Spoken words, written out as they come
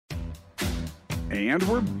And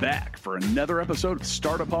we're back for another episode of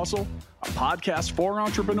Startup Hustle, a podcast for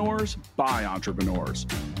entrepreneurs by entrepreneurs.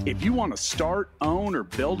 If you want to start, own, or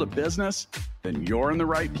build a business, then you're in the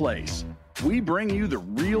right place. We bring you the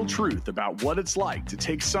real truth about what it's like to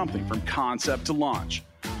take something from concept to launch.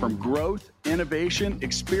 From growth, innovation,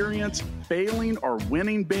 experience, failing, or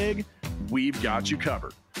winning big, we've got you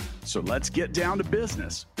covered. So let's get down to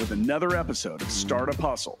business with another episode of Startup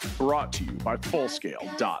Hustle, brought to you by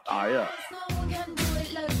Fullscale.io.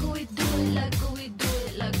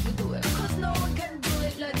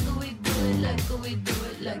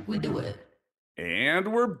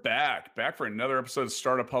 And we're back for another episode of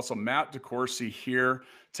Startup Hustle. Matt DeCoursey here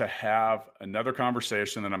to have another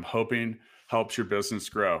conversation that I'm hoping helps your business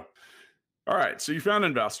grow. All right, so you found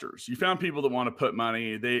investors. You found people that want to put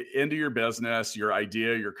money into your business, your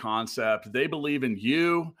idea, your concept. They believe in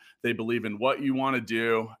you. They believe in what you want to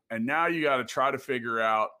do. And now you got to try to figure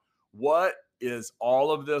out, what is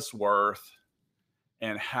all of this worth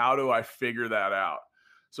and how do I figure that out?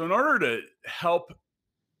 So in order to help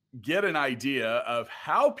get an idea of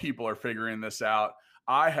how people are figuring this out,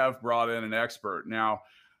 I have brought in an expert. Now,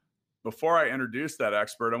 before I introduce that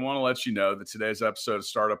expert, I want to let you know that today's episode of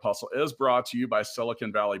Startup Hustle is brought to you by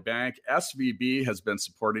Silicon Valley Bank. SVB has been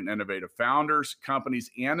supporting innovative founders, companies,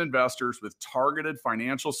 and investors with targeted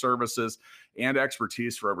financial services and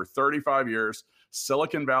expertise for over 35 years.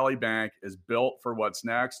 Silicon Valley Bank is built for what's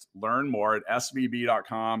next. Learn more at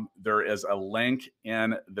svb.com. There is a link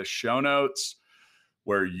in the show notes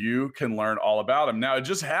where you can learn all about them. Now, it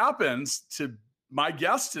just happens to my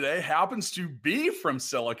guest today happens to be from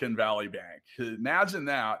Silicon Valley Bank. Imagine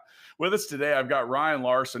that. With us today, I've got Ryan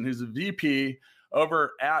Larson, who's a VP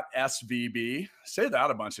over at SVB. Say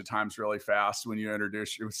that a bunch of times really fast when you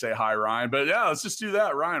introduce you. Say hi, Ryan. But yeah, let's just do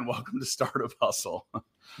that. Ryan, welcome to Startup Hustle.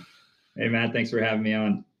 Hey, Matt. Thanks for having me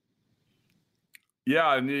on.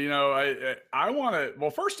 Yeah, and I want to,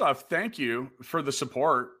 well, first off, thank you for the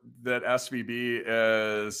support that SVB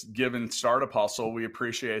is giving Startup Hustle. We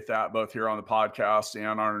appreciate that both here on the podcast and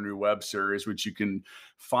on our new web series, which you can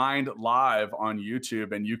find live on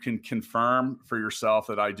YouTube. And you can confirm for yourself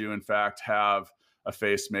that I do, in fact, have a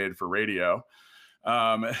face made for radio.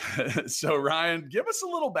 So Ryan, give us a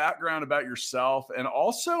little background about yourself and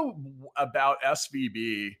also about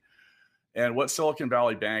SVB and what Silicon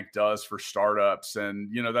Valley Bank does for startups. And,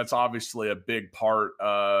 that's obviously a big part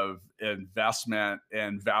of investment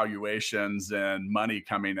and valuations and money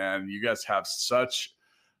coming in. You guys have such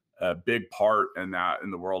a big part in that in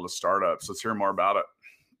the world of startups. Let's hear more about it.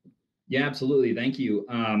 Yeah, absolutely. Thank you.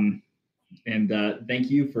 And thank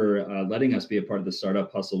you for letting us be a part of the Startup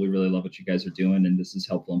Hustle. We really love what you guys are doing, and this is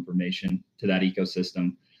helpful information to that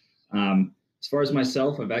ecosystem. As far as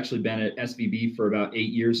myself, I've actually been at SVB for about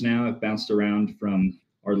 8 years now. I've bounced around from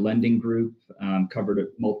our lending group, covered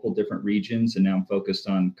multiple different regions, and now I'm focused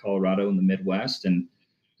on Colorado and the Midwest, and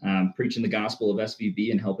preaching the gospel of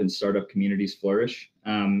SVB and helping startup communities flourish.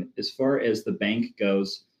 As far as the bank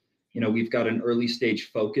goes, we've got an early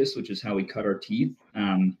stage focus, which is how we cut our teeth.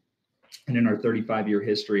 And in our 35-year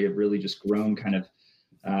history have really just grown kind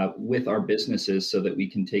of with our businesses so that we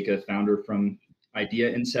can take a founder from idea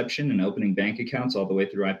inception and opening bank accounts all the way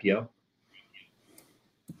through IPO.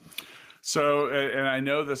 So, and I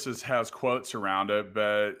know this has quotes around it,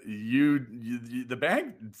 but the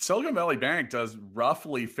bank, Silicon Valley Bank, does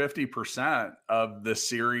roughly 50% of the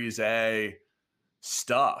Series A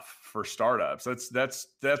stuff for startups.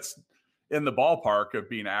 That's in the ballpark of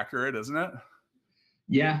being accurate, isn't it?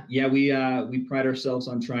 Yeah, we pride ourselves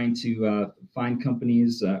on trying to find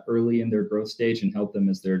companies early in their growth stage and help them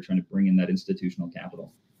as they're trying to bring in that institutional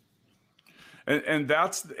capital. And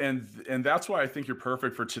that's why I think you're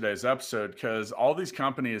perfect for today's episode, because all these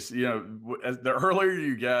companies, the earlier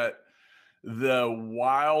you get, the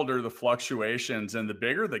wilder the fluctuations and the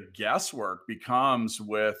bigger the guesswork becomes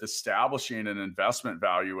with establishing an investment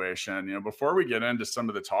valuation. Before we get into some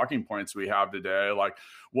of the talking points we have today, like,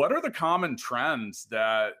 what are the common trends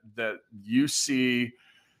that you see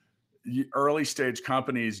early stage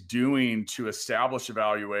companies doing to establish a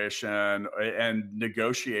valuation and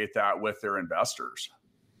negotiate that with their investors?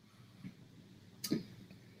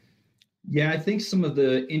 Yeah, I think some of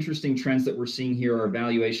the interesting trends that we're seeing here are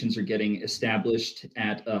valuations are getting established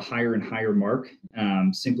at a higher and higher mark,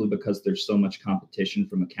 simply because there's so much competition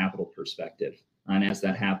from a capital perspective. And as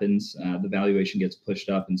that happens, the valuation gets pushed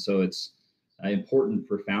up. And so it's important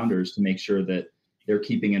for founders to make sure that they're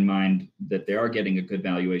keeping in mind that they are getting a good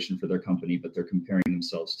valuation for their company, but they're comparing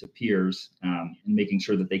themselves to peers and making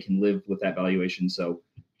sure that they can live with that valuation. So,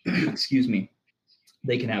 excuse me,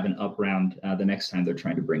 they can have an up round the next time they're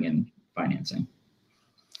trying to bring in financing.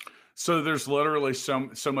 So there's literally so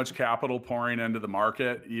much capital pouring into the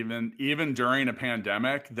market, even during a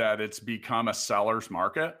pandemic, that it's become a seller's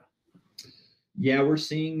market. Yeah, we're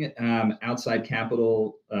seeing outside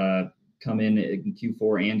capital come in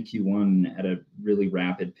Q4 and Q1 at a really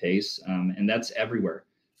rapid pace, and that's everywhere.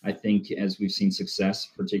 I think as we've seen success,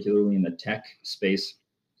 particularly in the tech space,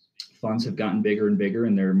 funds have gotten bigger and bigger,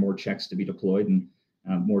 and there are more checks to be deployed and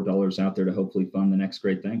more dollars out there to hopefully fund the next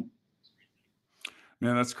great thing.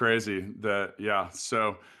 Man, that's crazy. Yeah.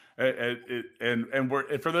 So, and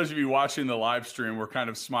we're, for those of you watching the live stream, we're kind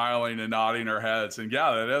of smiling and nodding our heads, and yeah,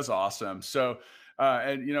 that is awesome. So,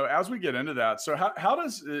 and as we get into that, so how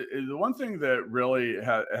does the one thing that really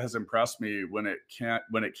has impressed me when it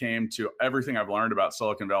came to everything I've learned about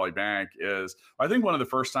Silicon Valley Bank is, I think one of the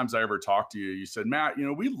first times I ever talked to you, you said, Matt,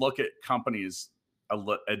 we look at companies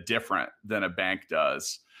a different than a bank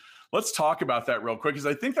does. Let's talk about that real quick, because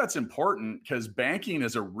I think that's important, because banking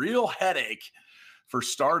is a real headache for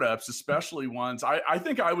startups, especially ones. I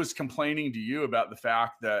think I was complaining to you about the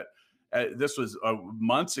fact that this was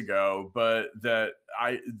months ago, but that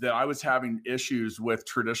I was having issues with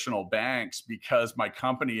traditional banks because my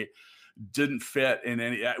company didn't fit in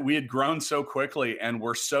any. We had grown so quickly and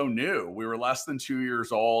we're so new. We were less than 2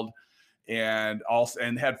 years old, and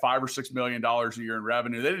had $5 or $6 million a year in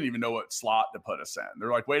revenue. They didn't even know what slot to put us in.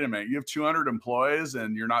 They're like, wait a minute, you have 200 employees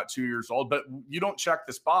and you're not 2 years old, but you don't check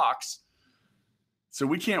this box, so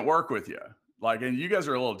we can't work with you. And you guys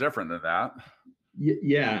are a little different than that.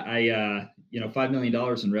 Yeah, $5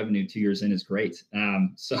 million in revenue 2 years in is great.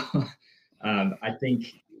 I think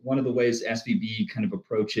one of the ways SVB kind of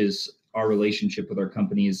approaches our relationship with our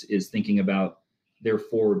companies is thinking about their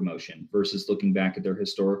forward motion versus looking back at their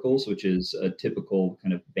historicals, which is a typical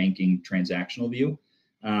kind of banking transactional view.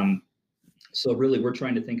 So really, we're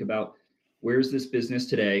trying to think about, where's this business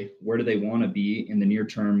today? Where do they want to be in the near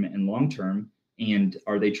term and long term? And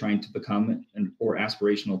are they trying to become or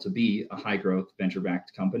aspirational to be a high growth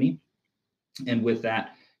venture-backed company? And with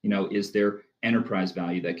that, is there enterprise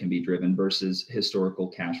value that can be driven versus historical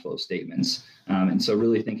cash flow statements? And so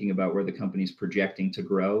really thinking about where the company's projecting to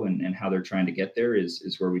grow and how they're trying to get there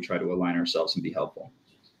is where we try to align ourselves and be helpful.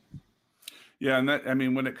 Yeah,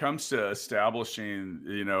 and when it comes to establishing,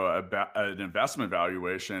 an investment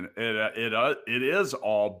valuation, it is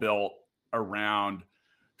all built around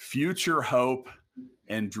future hope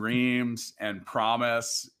and dreams and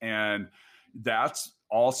promise, and that's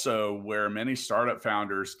also where many startup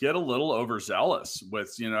founders get a little overzealous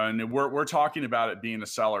with, and we're talking about it being a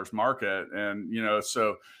seller's market. And,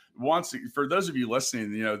 so for those of you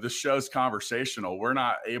listening, this show's conversational. We're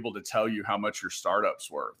not able to tell you how much your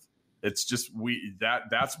startup's worth. It's just,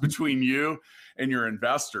 that's between you and your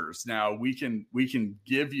investors. Now we can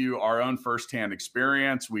give you our own firsthand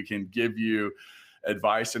experience. We can give you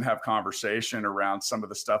advice and have conversation around some of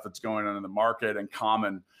the stuff that's going on in the market and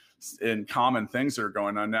common things that are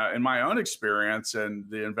going on. Now, in my own experience and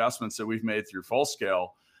the investments that we've made through Fullscale,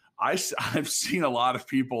 I've seen a lot of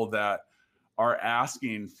people that are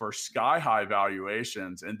asking for sky high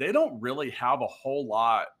valuations, and they don't really have a whole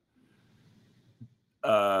lot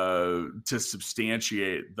to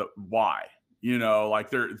substantiate the why.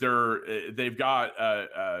 They've got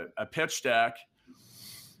a pitch deck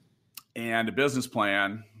and a business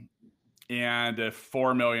plan and a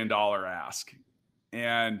 $4 million ask.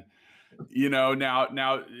 And,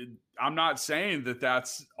 now I'm not saying that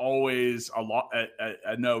that's always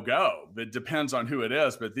a no-go. It depends on who it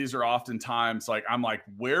is, but these are oftentimes I'm like,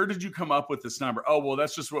 where did you come up with this number? Oh, well,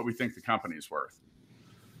 that's just what we think the company's worth.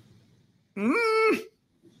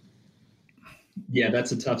 Yeah,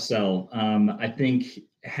 that's a tough sell. I think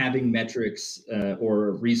having metrics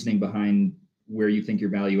or reasoning behind where you think your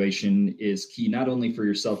valuation is key, not only for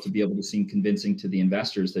yourself to be able to seem convincing to the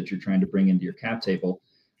investors that you're trying to bring into your cap table,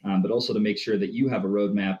 but also to make sure that you have a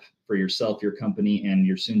roadmap for yourself, your company, and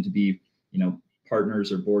your soon to be,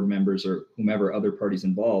 partners or board members or whomever other parties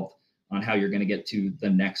involved on how you're going to get to the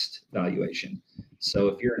next valuation. So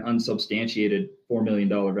if you're an unsubstantiated $4 million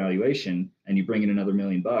valuation and you bring in another $1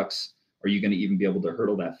 million, are you going to even be able to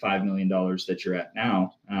hurdle that $5 million that you're at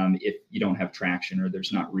now if you don't have traction or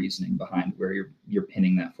there's not reasoning behind where you're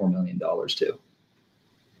pinning that $4 million to?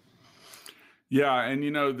 Yeah,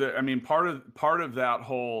 and part of that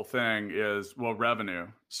whole thing is, well, revenue.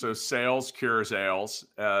 So sales cures ails,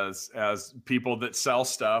 as people that sell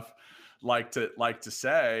stuff like to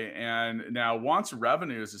say. And now once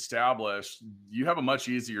revenue is established, you have a much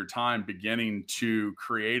easier time beginning to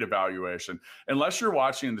create a valuation, unless you're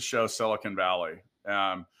watching the show Silicon Valley,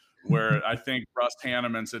 where I think Russ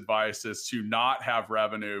Hanneman's advice is to not have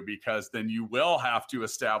revenue, because then you will have to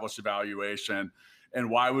establish a valuation. and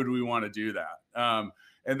why would we want to do that?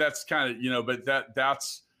 And that's kind of, but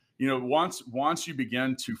that's, once you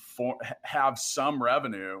begin to have some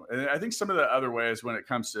revenue, and I think some of the other ways when it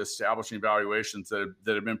comes to establishing valuations that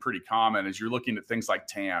have been pretty common is you're looking at things like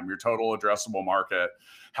TAM, your total addressable market.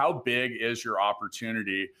 How big is your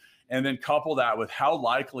opportunity? And then couple that with how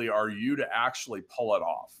likely are you to actually pull it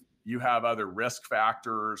off? You have other risk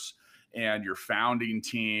factors and your founding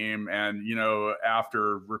team. And,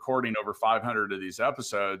 after recording over 500 of these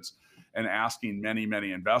episodes, and asking many,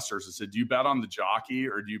 many investors, I said, do you bet on the jockey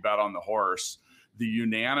or do you bet on the horse? The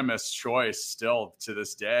unanimous choice still to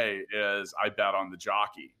this day is I bet on the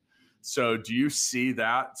jockey. So do you see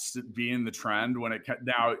that being the trend when it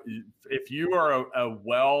now, if you are a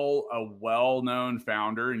well-known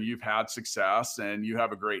founder and you've had success and you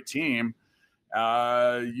have a great team,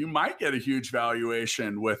 you might get a huge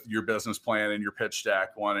valuation with your business plan and your pitch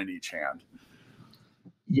deck, one in each hand.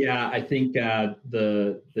 Yeah, I think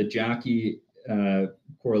the jockey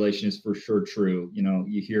correlation is for sure true.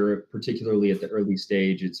 You hear it particularly at the early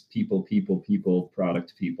stage. It's people,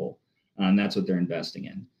 product, people, and that's what they're investing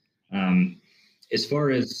in. As far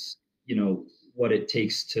as what it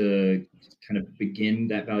takes to kind of begin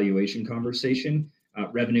that valuation conversation,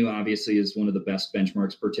 revenue obviously is one of the best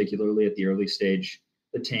benchmarks, particularly at the early stage.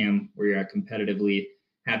 The TAM, where you're at competitively.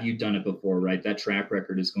 Have you done it before, right? That track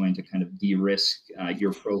record is going to kind of de-risk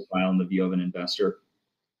your profile in the view of an investor.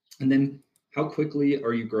 And then how quickly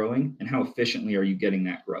are you growing and how efficiently are you getting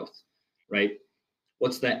that growth, right?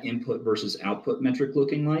 What's that input versus output metric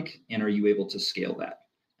looking like? And are you able to scale that?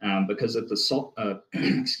 Because at the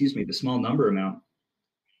small number amount,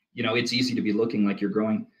 it's easy to be looking like you're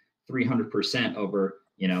growing 300% over,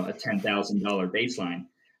 a $10,000 baseline.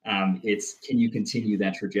 It's can you continue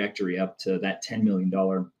that trajectory up to that $10 million,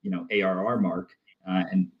 ARR mark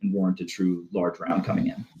and warrant a true large round coming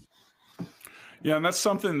in. Yeah, and that's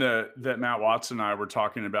something that Matt Watson and I were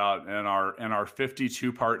talking about in our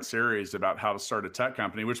 52-part series about how to start a tech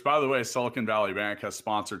company, which, by the way, Silicon Valley Bank has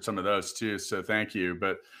sponsored some of those too. So thank you.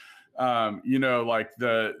 But like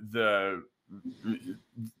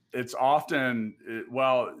it's often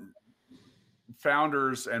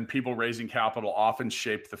founders and people raising capital often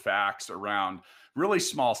shape the facts around really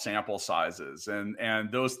small sample sizes,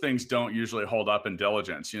 and those things don't usually hold up in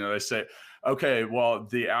diligence. They say, okay, well,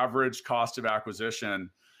 the average cost of acquisition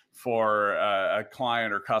for a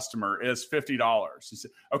client or customer is $50. You say,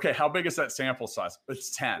 okay, how big is that sample size?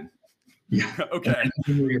 It's 10. Yeah. Okay.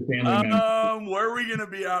 Where are we going to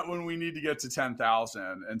be at when we need to get to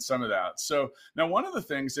 10,000 and some of that? So now one of the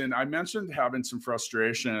things, and I mentioned having some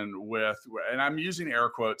frustration with, and I'm using air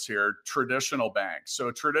quotes here, traditional banks. So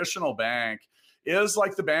a traditional bank is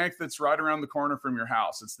like the bank that's right around the corner from your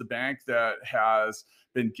house. It's the bank that has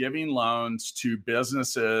been giving loans to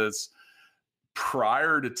businesses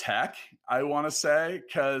prior to tech, I want to say,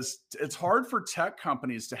 because it's hard for tech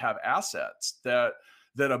companies to have assets that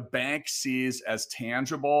a bank sees as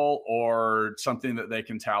tangible or something that they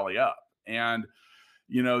can tally up. And,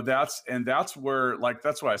 that's where,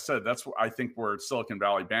 that's why I said, I think where Silicon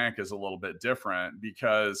Valley Bank is a little bit different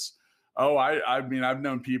because, I mean, I've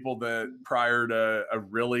known people that prior to a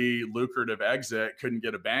really lucrative exit couldn't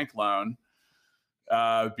get a bank loan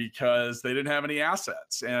because they didn't have any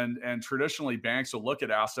assets. And traditionally banks will look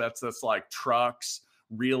at assets that's like trucks,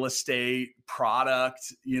 real estate,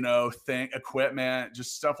 product, equipment,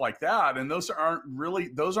 just stuff like that. And those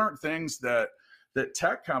aren't things that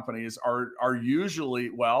tech companies are usually,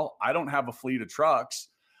 well, I don't have a fleet of trucks.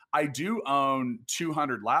 I do own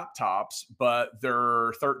 200 laptops, but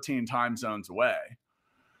they're 13 time zones away.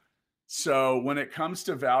 So when it comes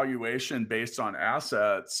to valuation based on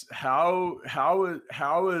assets, how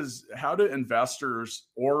do investors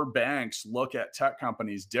or banks look at tech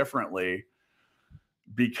companies differently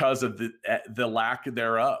because of the lack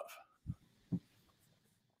thereof?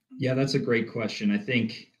 Yeah, that's a great question. I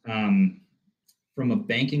think from a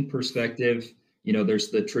banking perspective, there's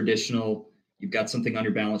the traditional, you've got something on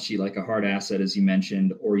your balance sheet like a hard asset, as you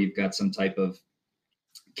mentioned, or you've got some type of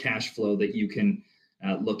cash flow that you can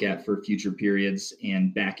look at for future periods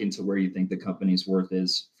and back into where you think the company's worth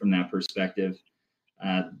is from that perspective.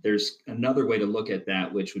 There's another way to look at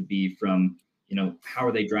that, which would be from, how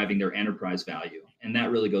are they driving their enterprise value? And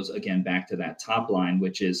that really goes, again, back to that top line,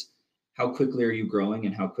 which is how quickly are you growing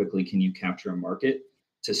and how quickly can you capture a market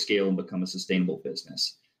to scale and become a sustainable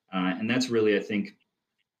business? And that's really, I think,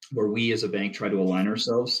 where we as a bank try to align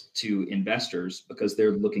ourselves to investors because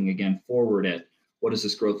they're looking, again, forward at what does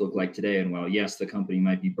this growth look like today? And while, yes, the company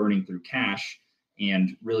might be burning through cash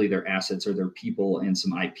and really their assets are their people and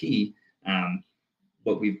some IP,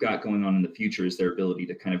 what we've got going on in the future is their ability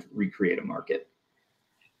to kind of recreate a market.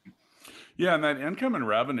 Yeah, and that income and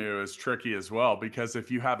revenue is tricky as well because if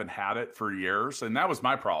you haven't had it for years, and that was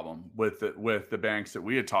my problem with the banks that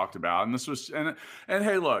we had talked about, and this was and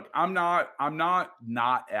hey, look, I'm not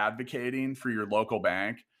advocating for your local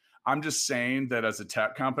bank. I'm just saying that as a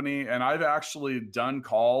tech company, and I've actually done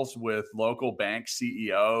calls with local bank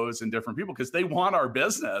CEOs and different people because they want our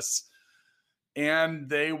business and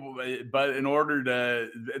but in order to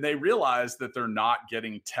they realize that they're not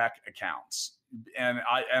getting tech accounts,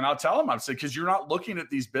 I'll tell them, I'm saying, because you're not looking at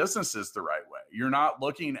these businesses the right way. You're not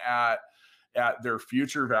looking at their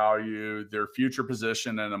future value, their future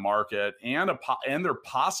position in the market, and their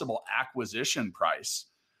possible acquisition price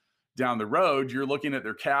down the road. You're looking at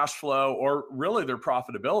their cash flow or really their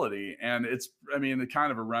profitability. And it's, I mean, it's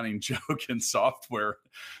kind of a running joke in software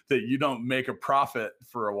that you don't make a profit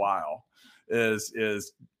for a while is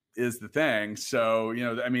the thing. So,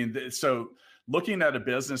 I mean, so looking at a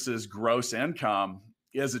business's gross income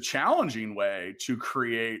is a challenging way to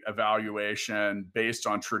create a valuation based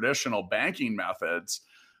on traditional banking methods.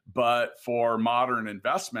 But for modern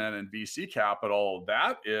investment and VC capital,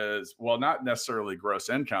 that is, well, not necessarily gross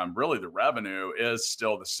income, really the revenue is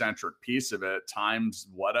still the centric piece of it, times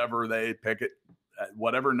whatever they pick it,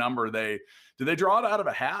 whatever number do they draw it out of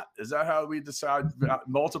a hat? Is that how we decide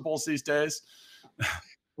multiples these days?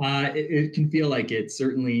 It can feel like it.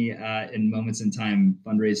 Certainly, in moments in time,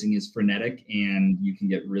 fundraising is frenetic, and you can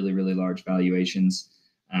get really, really large valuations.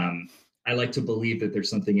 I like to believe that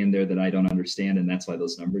there's something in there that I don't understand, and that's why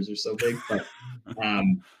those numbers are so big. But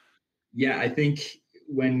yeah, I think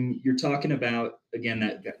when you're talking about, again,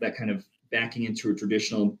 that kind of backing into a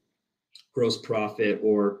traditional gross profit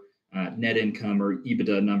or net income or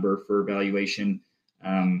EBITDA number for valuation,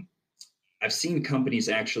 I've seen companies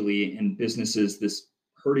actually and businesses this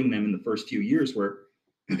hurting them in the first few years where,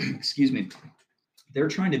 excuse me, they're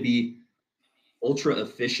trying to be ultra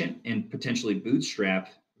efficient and potentially bootstrap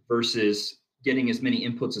versus getting as many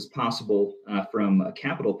inputs as possible from a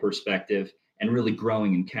capital perspective and really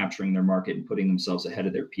growing and capturing their market and putting themselves ahead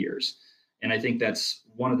of their peers. And I think that's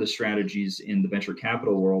one of the strategies in the venture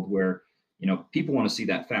capital world where, people want to see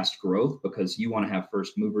that fast growth because you want to have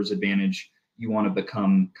first movers advantage. You want to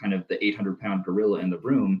become kind of the 800-pound gorilla in the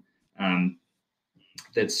room.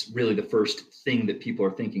 That's really the first thing that people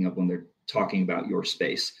are thinking of when they're talking about your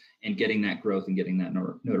space. And getting that growth and getting that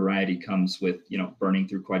notoriety comes with, burning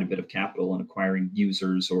through quite a bit of capital and acquiring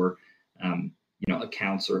users or,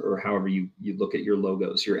 accounts or however you look at your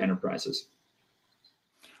logos, your enterprises.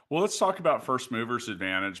 Well, let's talk about first movers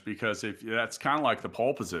advantage, because if that's kind of like the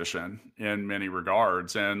pole position in many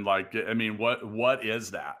regards. And like, I mean, what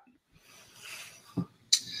is that?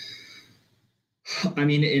 I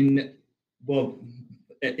mean, in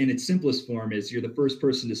its simplest form is you're the first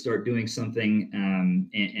person to start doing something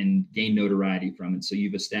and gain notoriety from it. So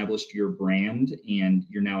you've established your brand and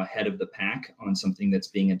you're now ahead of the pack on something that's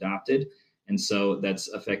being adopted. And so that's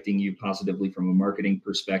affecting you positively from a marketing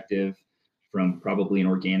perspective, from probably an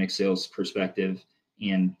organic sales perspective.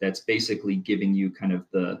 And that's basically giving you kind of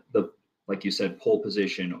the like you said, pole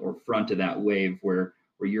position or front of that wave where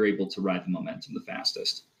you're able to ride the momentum the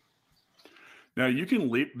fastest. Now you can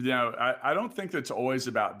leap. I don't think that's always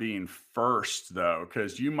about being first though,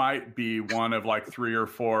 because you might be one of like 3 or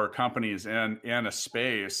 4 companies in a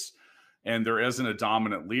space, and there isn't a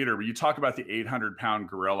dominant leader. But you talk about the 800-pound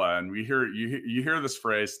gorilla, and you hear this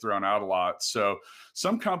phrase thrown out a lot. So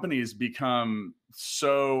some companies become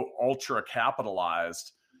so ultra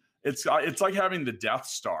capitalized. It's like having the Death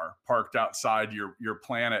Star parked outside your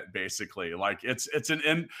planet, basically. Like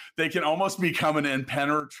they can almost become an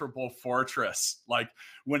impenetrable fortress, like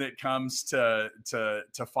when it comes to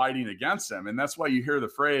fighting against them. And that's why you hear the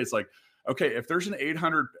phrase like, okay, if there's an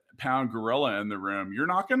 800-pound gorilla in the room, you're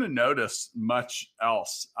not going to notice much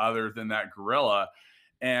else other than that gorilla.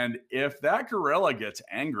 And if that gorilla gets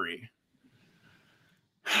angry,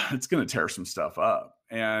 it's going to tear some stuff up.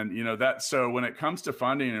 And so when it comes to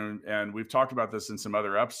funding, and we've talked about this in some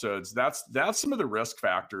other episodes, that's some of the risk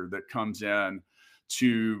factor that comes in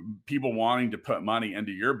to people wanting to put money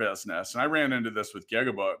into your business. And I ran into this with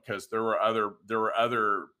Gigabook because there were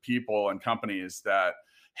other people and companies that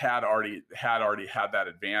had already had that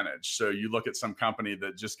advantage. So you look at some company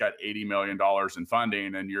that just got $80 million in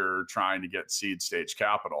funding, and you're trying to get seed stage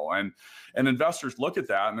capital, and investors look at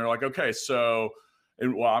that and they're like, okay, so.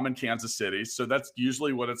 Well, I'm in Kansas City, so that's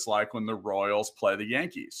usually what it's like when the Royals play the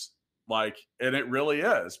Yankees. Like, and it really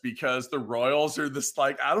is, because the Royals are this,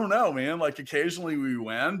 like, I don't know, man, like occasionally we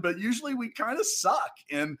win, but usually we kind of suck.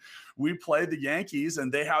 And we play the Yankees,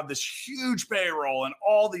 and they have this huge payroll and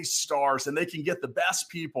all these stars, and they can get the best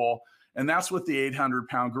people. And that's what the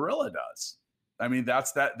 800-pound gorilla does. I mean,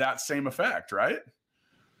 that's that same effect, right?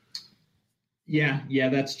 Yeah,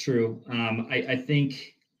 that's true. I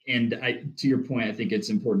think, and to your point, I think it's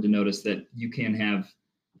important to notice that you can have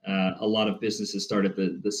a lot of businesses start at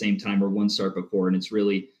the same time or one start before, and it's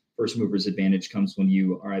really first movers advantage comes when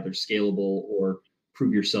you are either scalable or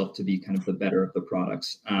prove yourself to be kind of the better of the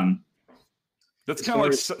products. That's kind of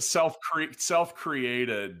like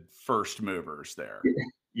self-created first movers there.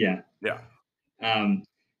 Yeah. And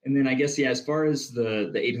then I guess, yeah, as far as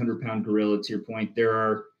the 800-pound gorilla, to your point,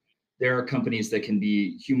 there are companies that can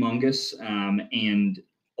be humongous and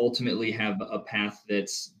ultimately have a path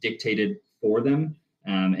that's dictated for them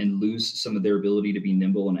and lose some of their ability to be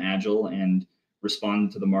nimble and agile and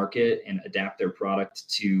respond to the market and adapt their product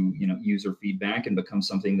to user feedback and become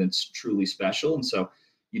something that's truly special. And so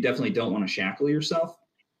you definitely don't want to shackle yourself,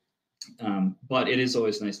 but it is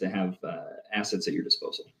always nice to have assets at your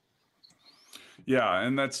disposal. Yeah,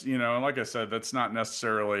 and that's, like I said, that's not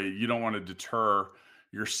necessarily, you don't want to deter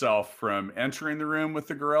yourself from entering the room with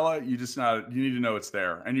the gorilla. You need to know it's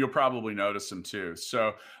there, and you'll probably notice them too.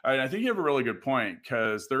 So I think you have a really good point,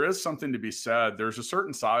 because there is something to be said. There's a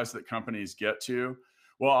certain size that companies get to.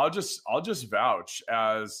 Well, I'll just vouch,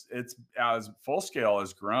 as Full Scale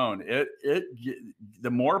has grown,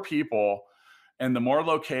 the more people and the more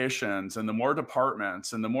locations and the more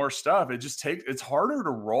departments and the more stuff, it's harder to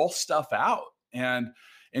roll stuff out and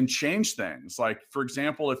change things. Like, for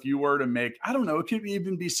example, if you were to make, I don't know, it could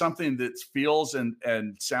even be something that feels and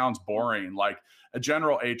sounds boring, like a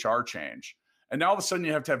general HR change. And now all of a sudden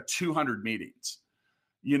you have to have 200 meetings,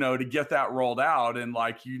 to get that rolled out. And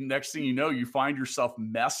next thing you know, you find yourself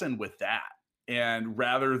messing with that. And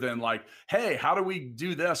rather than like, hey, how do we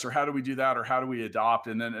do this, or how do we do that, or how do we adopt?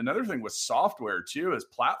 And then another thing with software too is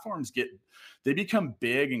platforms they become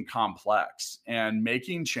big and complex, and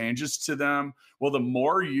making changes to them, well, the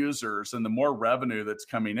more users and the more revenue that's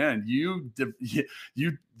coming in, you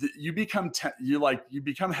become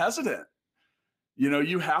hesitant.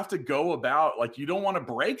 You have to go about, like, you don't want to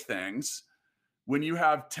break things when you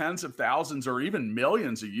have tens of thousands or even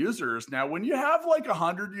millions of users. Now, when you have like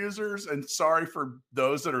 100 users, and sorry for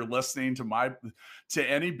those that are listening to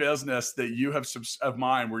any business that you have of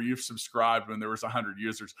mine where you've subscribed when there was 100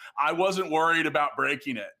 users, I wasn't worried about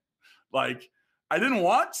breaking it. Like, I didn't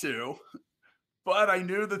want to, but I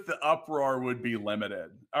knew that the uproar would be limited.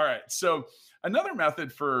 All right. So another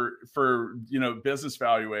method for business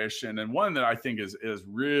valuation, and one that I think is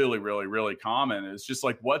really, really, really common, is just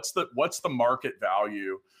like, what's the market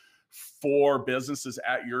value for businesses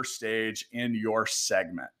at your stage in your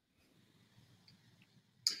segment?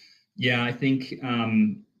 Yeah, I think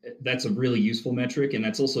that's a really useful metric, and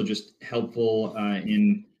that's also just helpful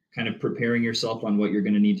in kind of preparing yourself on what you're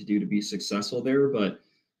going to need to do to be successful there. But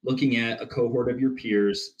looking at a cohort of your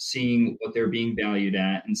peers, seeing what they're being valued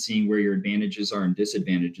at, and seeing where your advantages are and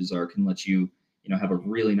disadvantages are can let you, have a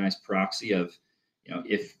really nice proxy of,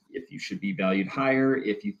 if you should be valued higher,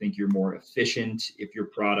 if you think you're more efficient, if your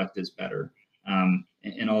product is better,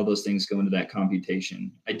 and all those things go into that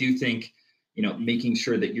computation. I do think, making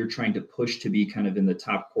sure that you're trying to push to be kind of in the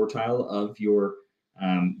top quartile of your,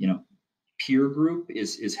 peer group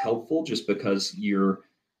is helpful, just because you're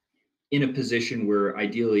in a position where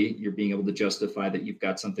ideally you're being able to justify that you've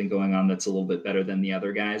got something going on that's a little bit better than the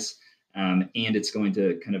other guys. And it's going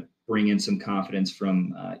to kind of bring in some confidence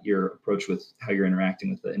from your approach with how you're interacting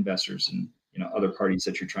with the investors and, other parties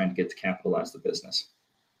that you're trying to get to capitalize the business.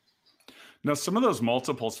 Now, some of those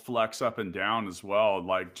multiples flex up and down as well,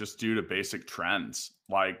 like just due to basic trends,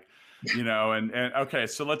 like, and okay,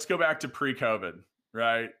 so let's go back to pre-COVID,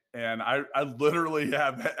 right? And I literally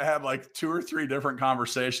have had like 2 or 3 different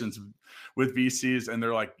conversations with VCs, and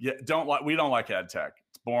they're like, yeah, we don't like ed tech.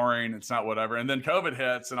 It's boring. It's not whatever. And then COVID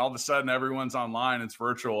hits, and all of a sudden everyone's online. It's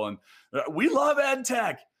virtual, and we love ed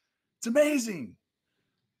tech. It's amazing.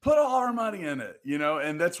 Put all our money in it,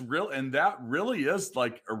 and that's real. And that really is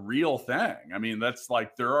like a real thing. I mean, that's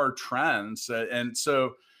like, there are trends. And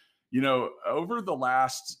so, over the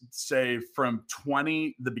last, say, from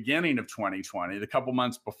the beginning of 2020, the couple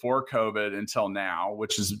months before COVID until now,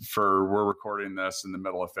 which is we're recording this in the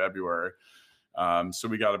middle of February. So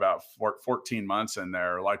we got about 14 months in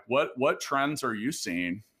there. Like, what trends are you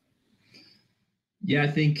seeing? Yeah, I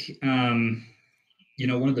think, one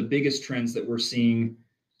of the biggest trends that we're seeing,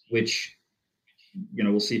 which,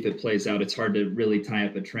 we'll see if it plays out. It's hard to really tie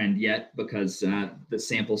up a trend yet because the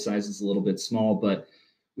sample size is a little bit small, but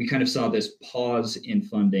we kind of saw this pause in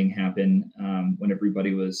funding happen when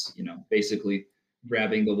everybody was, basically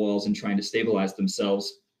grabbing the walls and trying to stabilize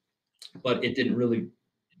themselves. But it didn't really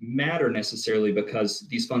matter necessarily, because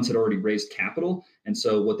these funds had already raised capital. And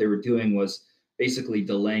so what they were doing was basically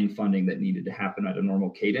delaying funding that needed to happen at a normal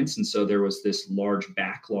cadence. And so there was this large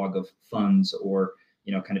backlog of funds or,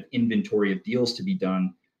 kind of inventory of deals to be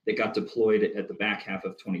done that got deployed at the back half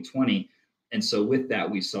of 2020. And so with that,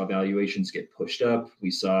 we saw valuations get pushed up. We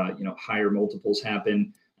saw, higher multiples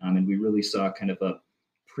happen. And we really saw kind of a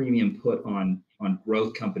premium put on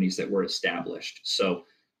growth companies that were established. So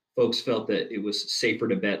folks felt that it was safer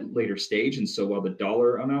to bet later stage. And so while the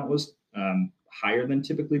dollar amount was higher than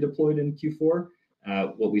typically deployed in Q4,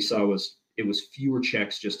 what we saw was it was fewer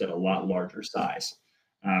checks just at a lot larger size.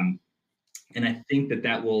 And I think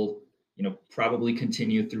that will, probably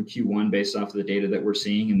continue through Q1 based off of the data that we're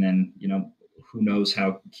seeing. And then, who knows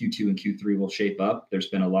how Q2 and Q3 will shape up. There's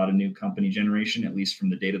been a lot of new company generation, at least from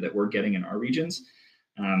the data that we're getting in our regions.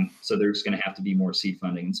 So there's going to have to be more seed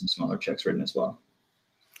funding and some smaller checks written as well.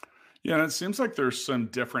 Yeah, and it seems like there's some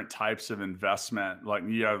different types of investment, like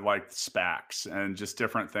like SPACs and just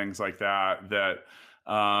different things like that,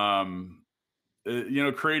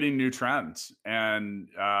 creating new trends. And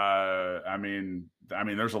I mean,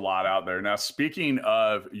 there's a lot out there. Now, speaking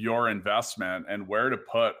of your investment and where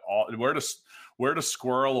to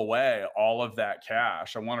squirrel away all of that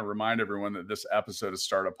cash, I want to remind everyone that this episode of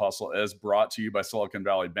Startup Hustle is brought to you by Silicon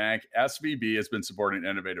Valley Bank. SVB has been supporting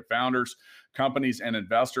innovative founders, companies, and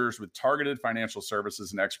investors with targeted financial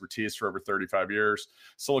services and expertise for over 35 years.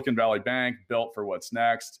 Silicon Valley Bank, built for what's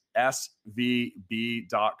next.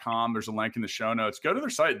 SVB.com. There's a link in the show notes. Go to their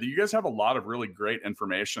site. You guys have a lot of really great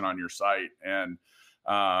information on your site. And,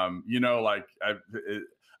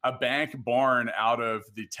 a bank born out of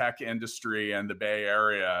the tech industry and the Bay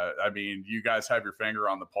Area. I mean, you guys have your finger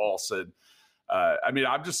on the pulse. And I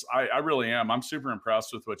really am. I'm super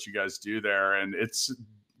impressed with what you guys do there. And it's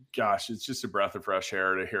just a breath of fresh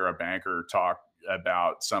air to hear a banker talk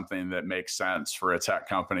about something that makes sense for a tech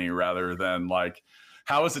company rather than like,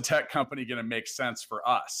 how is a tech company going to make sense for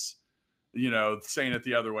us? Saying it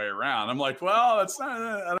the other way around. I'm like, well, that's not,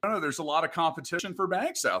 I don't know. There's a lot of competition for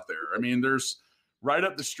banks out there. I mean, there's right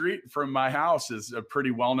up the street from my house is a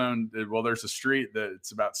pretty well-known, there's a street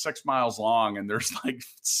that's about 6 miles long and there's like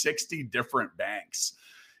 60 different banks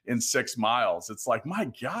in 6 miles. It's like, my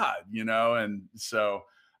God, and so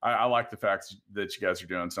I like the fact that you guys are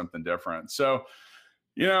doing something different. So,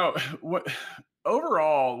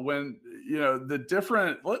 overall, when,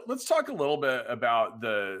 let's talk a little bit about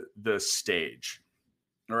the stage.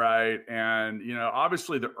 Right. And,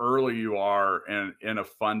 obviously the earlier you are in a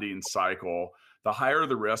funding cycle, the higher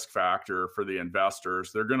the risk factor for the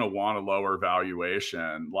investors. They're going to want a lower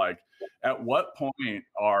valuation. Like, at what point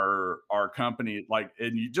are companies like,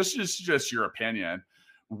 and you just your opinion,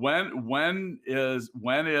 when is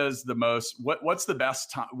the most, what's the best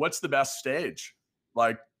time? What's the best stage?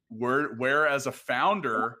 Like, where as a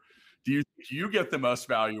founder, do you get the most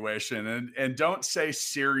valuation? And don't say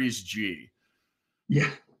Series G. Yeah,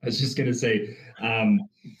 I was just going to say,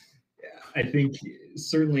 I think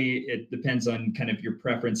certainly it depends on kind of your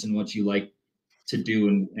preference and what you like to do.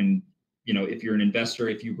 And if you're an investor,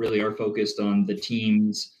 if you really are focused on the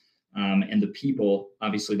teams and the people,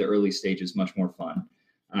 obviously the early stage is much more fun.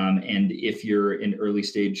 And if you're an early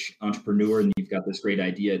stage entrepreneur and you've got this great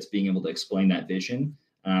idea, it's being able to explain that vision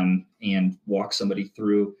and walk somebody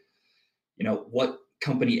through, what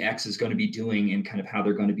company X is going to be doing and kind of how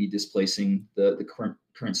they're going to be displacing the current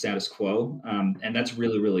status quo. And that's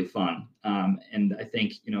really, really fun. And I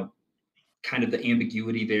think, kind of the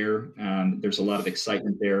ambiguity there, there's a lot of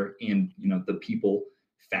excitement there. And, the people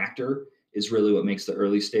factor is really what makes the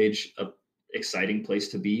early stage a exciting place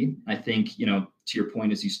to be. I think, to your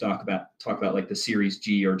point, as you talk about like the Series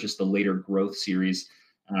G or just the later growth series,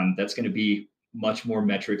 that's going to be much more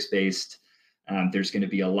metrics based. There's going to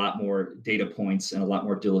be a lot more data points and a lot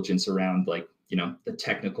more diligence around like, the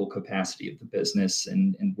technical capacity of the business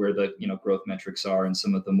and where the, growth metrics are and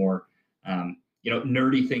some of the more,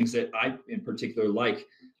 nerdy things that I in particular like,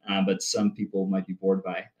 but some people might be bored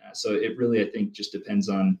by. So it really, I think, just depends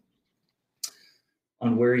on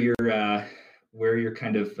where your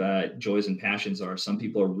kind of joys and passions are. Some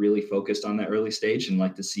people are really focused on that early stage and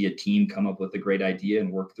like to see a team come up with a great idea and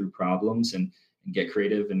work through problems and get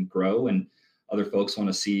creative and grow. And other folks want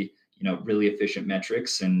to see, really efficient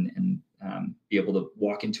metrics and be able to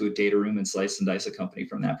walk into a data room and slice and dice a company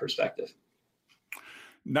from that perspective.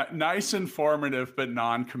 Nice, informative, but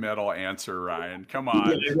non-committal answer, Ryan. Come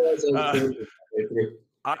on.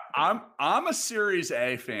 I'm a Series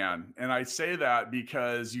A fan, and I say that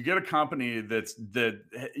because you get a company that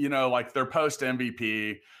like their post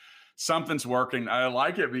MVP something's working. I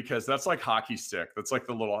like it because that's like hockey stick. That's like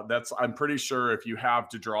I'm pretty sure if you have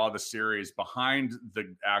to draw the series behind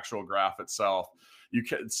the actual graph itself,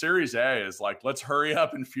 Series A is like, let's hurry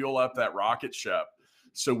up and fuel up that rocket ship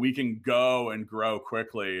so we can go and grow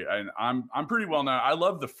quickly. And I'm pretty well known. I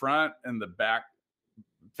love the front and the back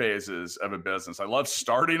phases of a business. I love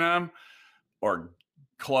starting them or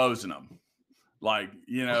closing them. Like,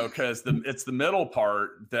 because it's the middle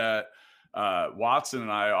part that Watson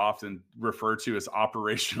and I often refer to as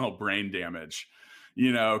operational brain damage,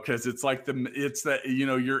 because it's like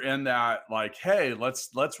you're in that, like, hey,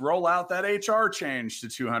 let's roll out that HR change to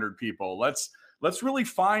 200 people. Let's really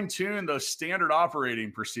fine tune those standard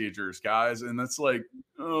operating procedures, guys. And that's like,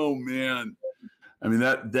 oh man. I mean,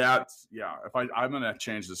 that's I'm going to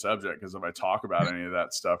change the subject, because if I talk about any of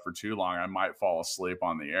that stuff for too long, I might fall asleep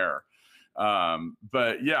on the air.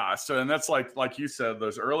 But yeah, and that's like you said,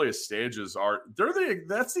 those earliest stages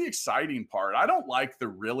that's the exciting part. I don't like the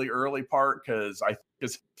really early part, because I think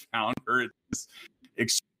as a founder, it's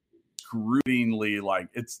excruciatingly, like,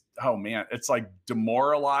 it's like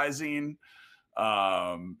demoralizing.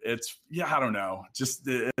 I don't know, just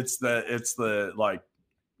it's the like,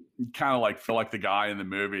 kind of like feel like the guy in the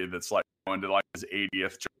movie that's like going to like his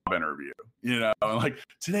 80th job interview, like,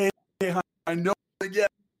 today I know again.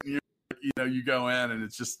 You go in and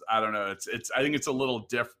it's just, I don't know. I think it's a little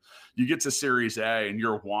different. You get to Series A and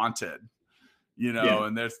you're wanted,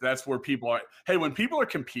 and that's where people are. Hey, when people are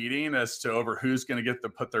competing as to over who's going to get to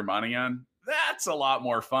put their money in, that's a lot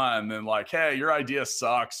more fun than like, hey, your idea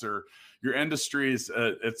sucks, or your industry's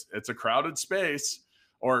it's a crowded space,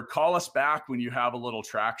 or call us back when you have a little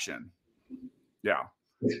traction. Yeah.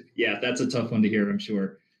 Yeah. That's a tough one to hear, I'm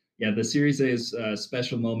sure. Yeah. The Series A is a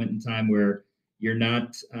special moment in time where you're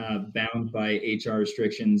not bound by HR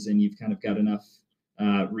restrictions, and you've kind of got enough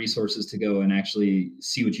resources to go and actually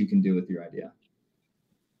see what you can do with your idea.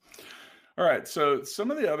 All right. So some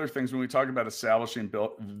of the other things when we talk about establishing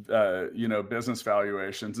business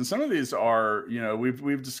valuations, and some of these are,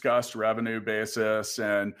 we've discussed revenue basis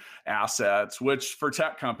and assets, which for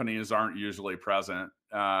tech companies aren't usually present.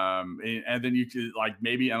 And then you could, like,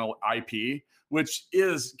 maybe an IP, which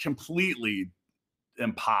is completely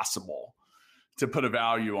impossible to put a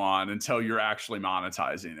value on until you're actually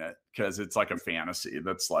monetizing it, because it's like a fantasy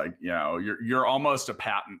that's like, you're almost a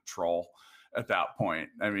patent troll at that point.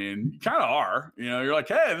 I mean, you kind of are, you're like,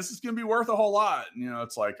 hey, this is going to be worth a whole lot.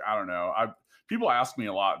 It's like, I don't know. People ask me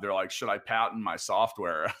a lot. They're like, should I patent my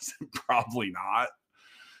software? I said, probably not,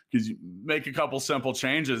 because you make a couple simple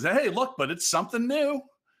changes. Hey, look, but it's something new.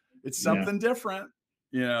 It's something different,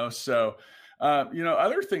 so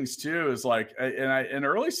other things too is like, in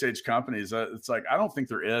early stage companies, it's like, I don't think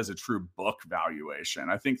there is a true book valuation.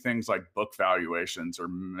 I think things like book valuations are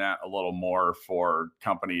meant a little more for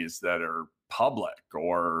companies that are public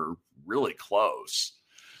or really close.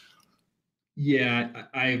 Yeah,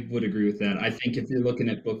 I would agree with that. I think if you're looking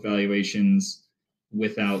at book valuations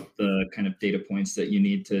without the kind of data points that you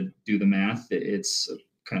need to do the math, it's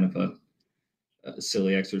kind of a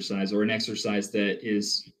silly exercise, or an exercise that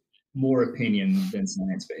is more opinion than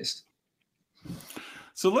science-based.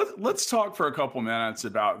 So let's talk for a couple minutes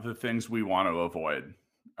about the things we want to avoid.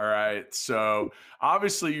 All right. So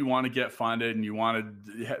obviously you want to get funded, and you want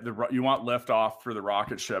liftoff for the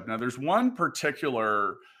rocket ship. Now there's one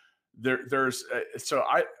particular so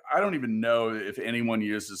I don't even know if anyone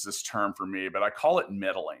uses this term for me, but I call it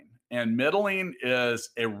middling. And middling is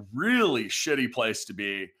a really shitty place to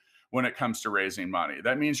be when it comes to raising money.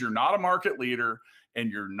 That means you're not a market leader, and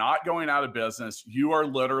you're not going out of business. You are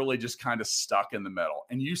literally just kind of stuck in the middle.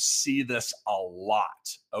 And you see this a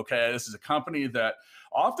lot. Okay. This is a company that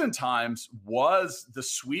oftentimes was the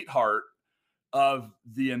sweetheart of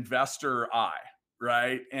the investor eye,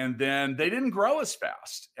 right? And then they didn't grow as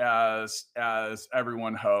fast as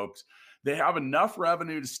everyone hoped. They have enough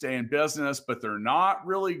revenue to stay in business, but they're not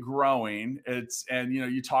really growing.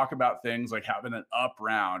 You talk about things like having an up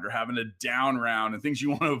round or having a down round and things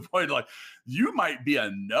you want to avoid. Like, you might be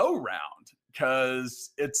a no round,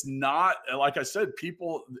 because it's not, like I said,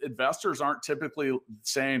 investors aren't typically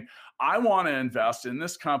saying, I want to invest in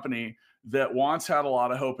this company that once had a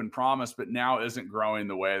lot of hope and promise, but now isn't growing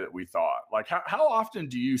the way that we thought. Like, how often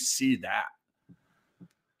do you see that?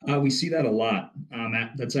 We see that a lot.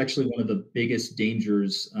 That's actually one of the biggest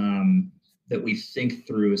dangers that we think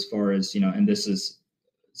through, as far as, and this is,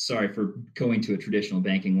 sorry for going to a traditional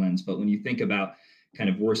banking lens, but when you think about kind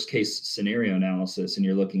of worst case scenario analysis, and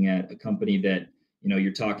you're looking at a company that,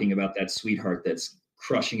 you're talking about that sweetheart that's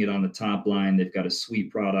crushing it on the top line, they've got a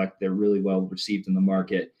sweet product, they're really well received in the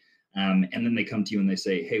market. And then they come to you and they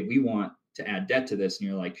say, hey, we want to add debt to this. And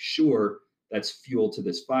you're like, sure, that's fuel to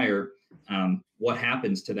this fire. What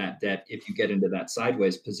happens to that debt if you get into that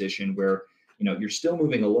sideways position where, you're still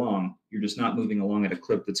moving along, you're just not moving along at a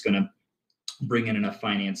clip that's going to bring in enough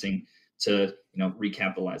financing to,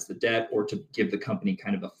 recapitalize the debt or to give the company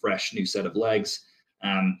kind of a fresh new set of legs.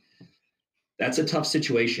 That's a tough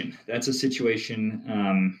situation. That's a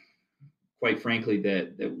situation, quite frankly,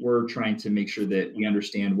 that we're trying to make sure that we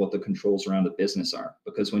understand what the controls around the business are.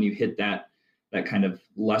 Because when you hit that kind of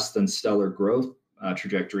less than stellar growth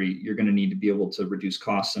trajectory, you're going to need to be able to reduce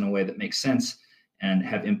costs in a way that makes sense and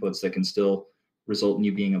have inputs that can still result in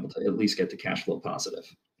you being able to at least get to cash flow positive.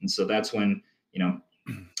 And so that's when,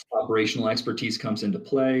 operational expertise comes into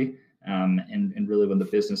play, and really when the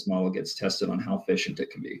business model gets tested on how efficient it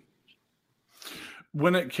can be.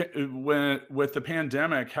 When with the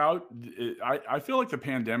pandemic, I feel like the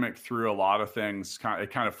pandemic threw a lot of things,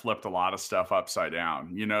 it kind of flipped a lot of stuff upside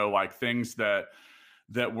down, like things that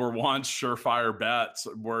were once surefire bets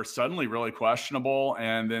were suddenly really questionable.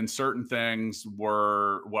 And then certain things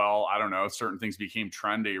were, well, I don't know, certain things became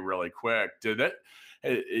trendy really quick.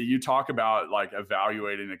 You talk about like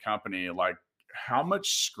evaluating a company, like how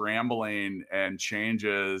much scrambling and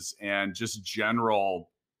changes and just general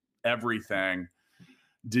everything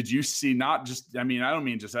did you see? Not just, I don't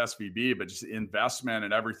mean just SVB, but just investment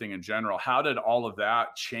and everything in general. How did all of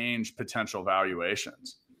that change potential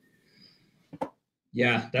valuations?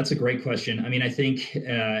 Yeah, that's a great question. I think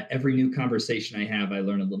every new conversation I have, I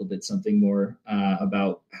learn a little bit something more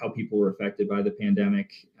about how people were affected by the pandemic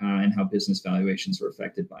and how business valuations were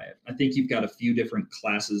affected by it. I think you've got a few different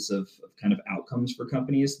classes of kind of outcomes for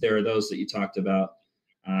companies. There are those that you talked about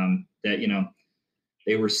that,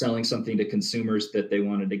 they were selling something to consumers that they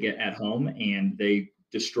wanted to get at home, and they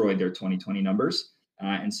destroyed their 2020 numbers.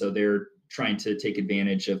 And so they're trying to take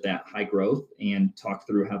advantage of that high growth and talk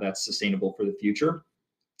through how that's sustainable for the future.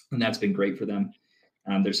 And that's been great for them.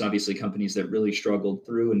 There's obviously companies that really struggled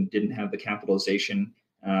through and didn't have the capitalization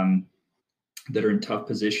that are in tough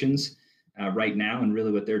positions right now. And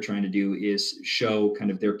really what they're trying to do is show kind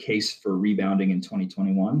of their case for rebounding in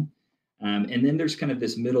 2021. And then there's kind of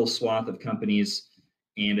this middle swath of companies.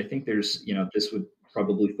 And I think there's, this would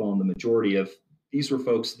probably fall in the majority of, these were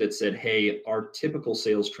folks that said, hey, our typical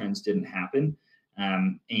sales trends didn't happen.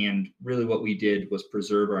 And really what we did was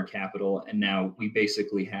preserve our capital. And now we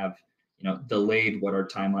basically have, delayed what our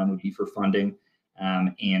timeline would be for funding.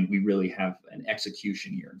 And we really have an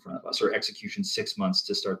execution year in front of us, or execution 6 months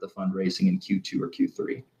to start the fundraising in Q2 or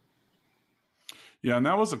Q3. Yeah, and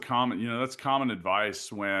that was that's common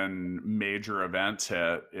advice when major events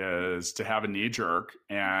hit, is to have a knee jerk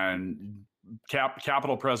and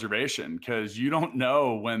capital preservation, because you don't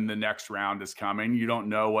know when the next round is coming. You don't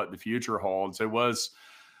know what the future holds. It was,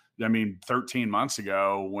 13 months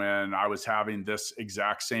ago when I was having this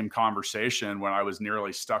exact same conversation when I was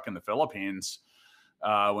nearly stuck in the Philippines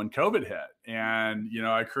when COVID hit. And,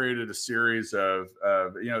 I created a series of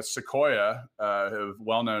Sequoia, a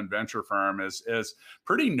well-known venture firm, is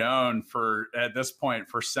pretty known for, at this point,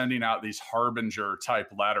 for sending out these harbinger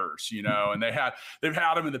type letters, and they've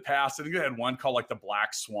had them in the past. I think they had one called like the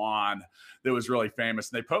Black Swan that was really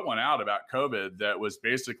famous. And they put one out about COVID that was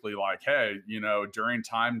basically like, hey, during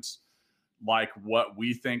times like what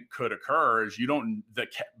we think could occur is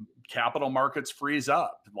capital markets freeze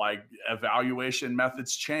up, like evaluation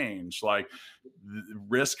methods change, like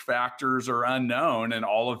risk factors are unknown, and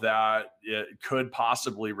all of that, it could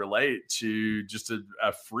possibly relate to just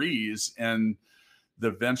a freeze in the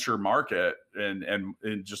venture market and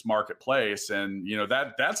just marketplace. And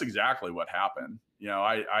that's exactly what happened.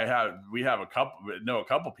 We have a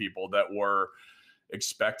couple people that were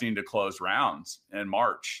expecting to close rounds in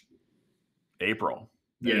March, April.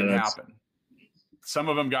 That didn't happen. Some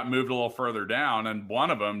of them got moved a little further down, and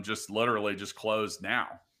one of them just literally just closed now,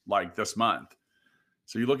 like this month.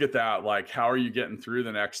 So you look at that, like, how are you getting through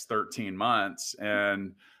the next 13 months?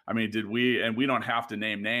 And we don't have to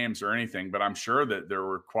name names or anything, but I'm sure that there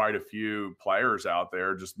were quite a few players out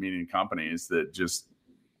there, just meaning companies, that just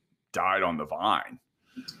died on the vine.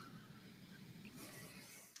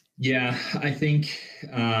 Yeah, I think,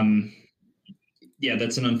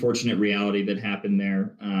 that's an unfortunate reality that happened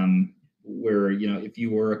there. Where, if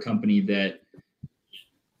you were a company that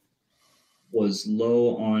was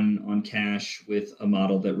low on cash with a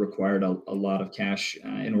model that required a lot of cash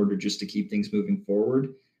in order just to keep things moving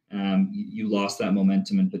forward, you lost that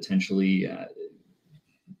momentum and potentially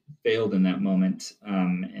failed in that moment,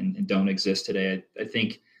 and don't exist today. I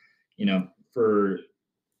think, for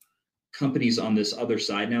companies on this other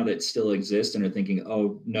side now that still exist and are thinking,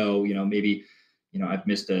 oh no, maybe I've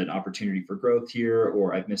missed an opportunity for growth here,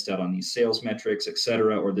 or I've missed out on these sales metrics, et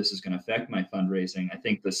cetera, or this is going to affect my fundraising. I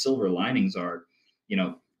think the silver linings are,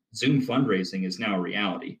 Zoom fundraising is now a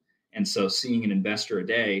reality. And so seeing an investor a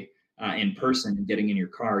day in person and getting in your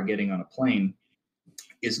car, getting on a plane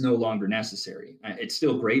is no longer necessary. It's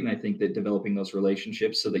still great. And I think that developing those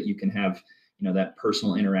relationships so that you can have, that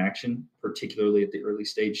personal interaction, particularly at the early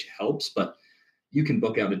stage, helps. But you can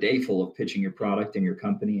book out a day full of pitching your product and your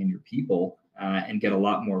company and your people and get a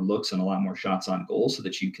lot more looks and a lot more shots on goal so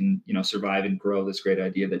that you can, survive and grow this great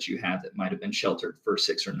idea that you had that might have been sheltered for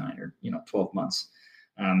 6 or 9 or, 12 months.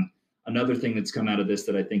 Another thing that's come out of this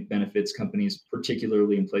that I think benefits companies,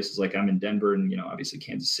 particularly in places like I'm in Denver and, obviously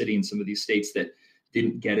Kansas City and some of these states that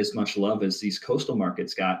didn't get as much love as these coastal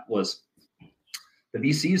markets got, was the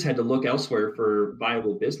VCs had to look elsewhere for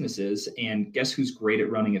viable businesses. And guess who's great at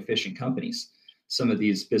running efficient companies? Some of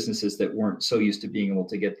these businesses that weren't so used to being able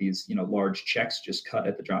to get these, large checks just cut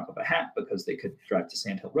at the drop of a hat because they could drive to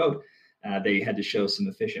Sand Hill Road. They had to show some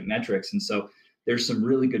efficient metrics. And so there's some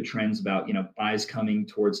really good trends about, buys coming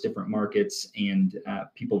towards different markets and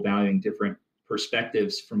people valuing different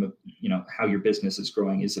perspectives from, how your business is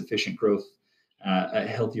growing. Is efficient growth a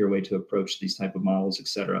healthier way to approach these type of models, et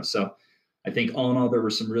cetera? So I think all in all, there were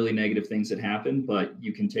some really negative things that happened, but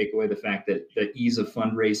you can take away the fact that the ease of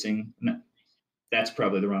fundraising, that's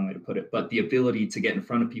probably the wrong way to put it, but the ability to get in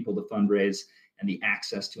front of people to fundraise and the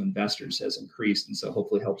access to investors has increased. And so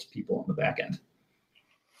hopefully helps people on the back end.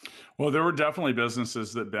 Well, there were definitely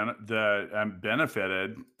businesses that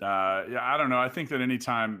benefited. I don't know. I think that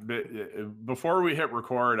anytime before we hit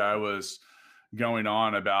record, I was going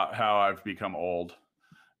on about how I've become old.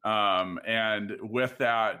 And with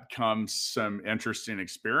that comes some interesting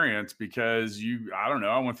experience because I don't know,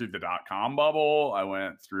 I went through the .com bubble. I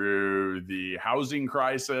went through the housing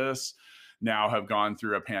crisis, now have gone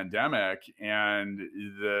through a pandemic. And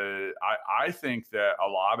I think that a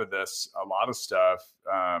lot of stuff,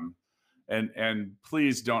 and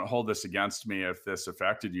please don't hold this against me if this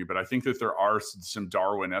affected you, but I think that there are some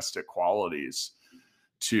Darwinistic qualities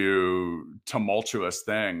to tumultuous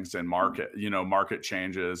things and market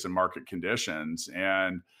changes and market conditions.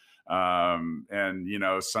 And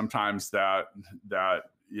sometimes that,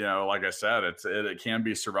 like I said, it can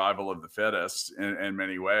be survival of the fittest in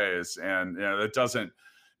many ways. And, it doesn't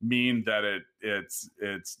mean that it's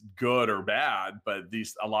good or bad, but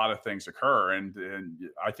a lot of things occur. And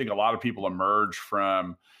I think a lot of people emerge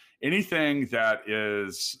from anything that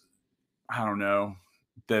is, I don't know,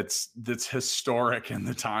 that's historic in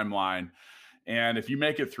the timeline. And if you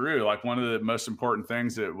make it through, like one of the most important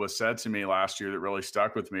things that was said to me last year that really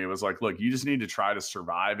stuck with me was like, look, you just need to try to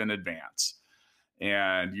survive in advance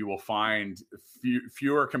and you will find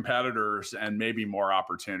fewer competitors and maybe more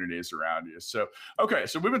opportunities around you. So, okay.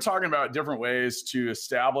 So we've been talking about different ways to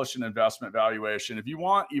establish an investment valuation. If you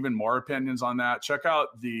want even more opinions on that, check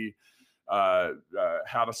out the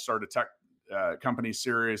How to Start a Tech Company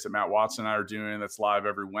series that Matt Watson and I are doing that's live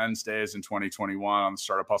every Wednesdays in 2021 on the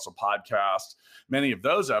Startup Hustle podcast. Many of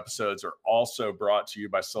those episodes are also brought to you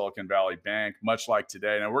by Silicon Valley Bank, much like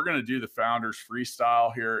today. Now we're going to do the Founders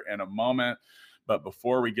Freestyle here in a moment. But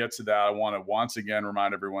before we get to that, I want to once again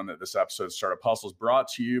remind everyone that this episode of Startup Hustle is brought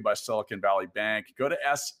to you by Silicon Valley Bank. Go to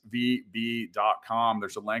svb.com.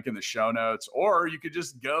 There's a link in the show notes, or you could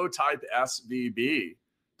just go type svb.com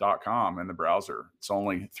in the browser. It's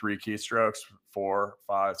only 3 keystrokes, 4,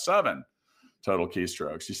 5, 7 total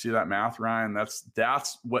keystrokes. You see that math, Ryan?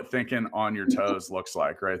 That's what thinking on your toes looks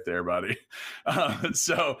like right there, buddy.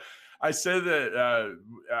 So I say that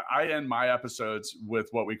I end my episodes with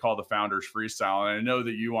what we call the Founders Freestyle. And I know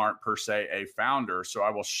that you aren't per se a founder, so I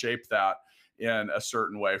will shape that in a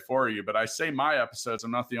certain way for you. But I say my episodes, I'm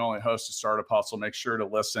not the only host of Startup Hustle. Make sure to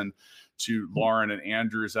listen to Lauren and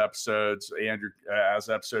Andrew's episodes. Andrew has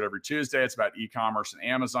an episode every Tuesday. It's about e-commerce and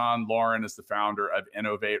Amazon. Lauren is the founder of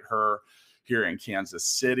Innovate Her here in Kansas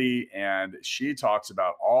City, and she talks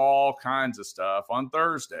about all kinds of stuff on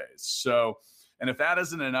Thursdays. So, and if that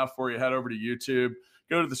isn't enough for you, head over to YouTube,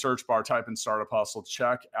 go to the search bar, type in Startup Hustle,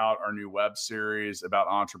 check out our new web series about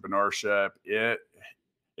entrepreneurship.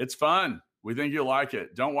 It's fun. We think you'll like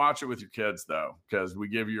it. Don't watch it with your kids, though, because we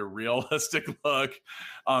give you a realistic look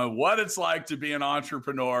on what it's like to be an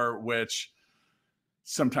entrepreneur, which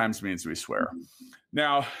sometimes means we swear.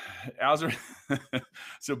 Now,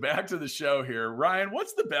 so back to the show here. Ryan,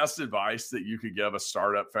 what's the best advice that you could give a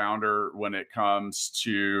startup founder when it comes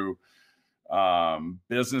to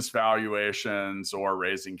business valuations or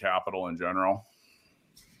raising capital in general?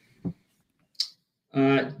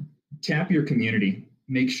 Tap your community.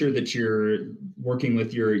 Make sure that you're working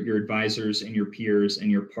with your advisors and your peers,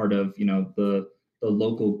 and you're part of, the the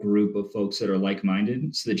local group of folks that are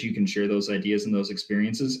like-minded so that you can share those ideas and those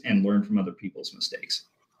experiences and learn from other people's mistakes.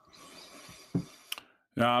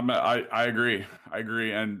 No, I agree.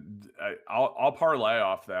 And I'll parlay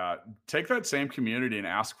off that. Take that same community and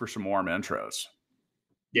ask for some warm intros.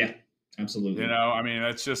 Yeah, absolutely. I mean,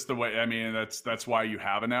 that's just the way, that's why you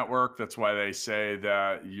have a network. That's why they say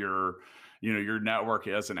that your network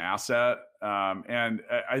is an asset. And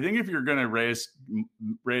I think if you're going to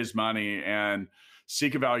raise money and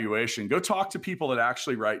seek evaluation, go talk to people that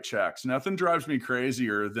actually write checks. Nothing drives me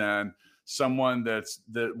crazier than someone that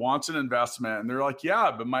wants an investment and they're like,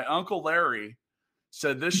 yeah, but my Uncle Larry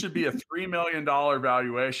said this should be a $3 million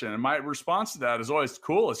valuation. And my response to that is always,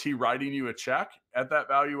 cool. Is he writing you a check at that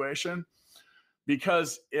valuation?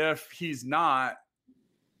 Because if he's not,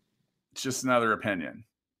 it's just another opinion.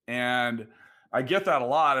 And I get that a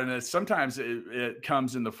lot. And sometimes it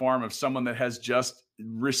comes in the form of someone that has just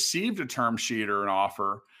received a term sheet or an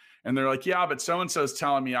offer. And they're like, yeah, but so-and-so is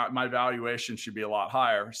telling me my valuation should be a lot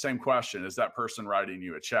higher. Same question. Is that person writing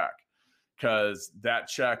you a check? Because that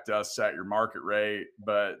check does set your market rate.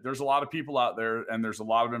 But there's a lot of people out there and there's a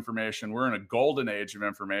lot of information. We're in a golden age of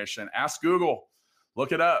information. Ask Google,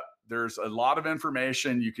 look it up. There's a lot of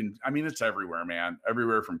information it's everywhere, man.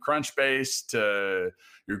 Everywhere from Crunchbase to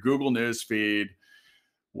your Google News feed,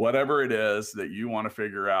 whatever it is that you want to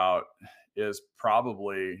figure out is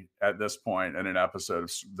probably at this point in an episode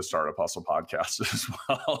of the Startup Hustle podcast as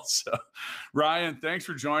well. So Ryan, thanks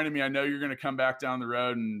for joining me. I know you're going to come back down the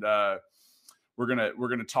road and we're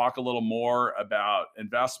going to talk a little more about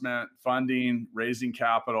investment, funding, raising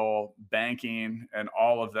capital, banking, and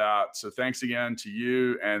all of that. So thanks again to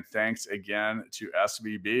you. And thanks again to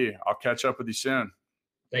SVB. I'll catch up with you soon.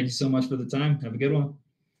 Thank you so much for the time. Have a good one.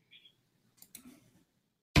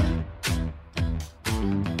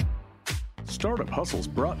 Startup Hustles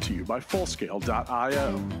brought to you by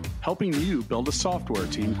Fullscale.io, helping you build a software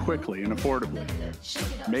team quickly and affordably.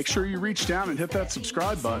 Make sure you reach down and hit that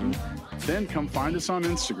subscribe button, then come find us on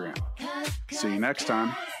Instagram. See you next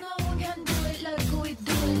time.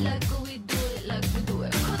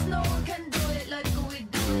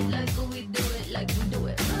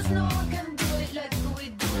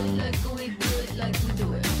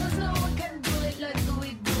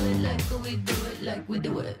 We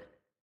do it.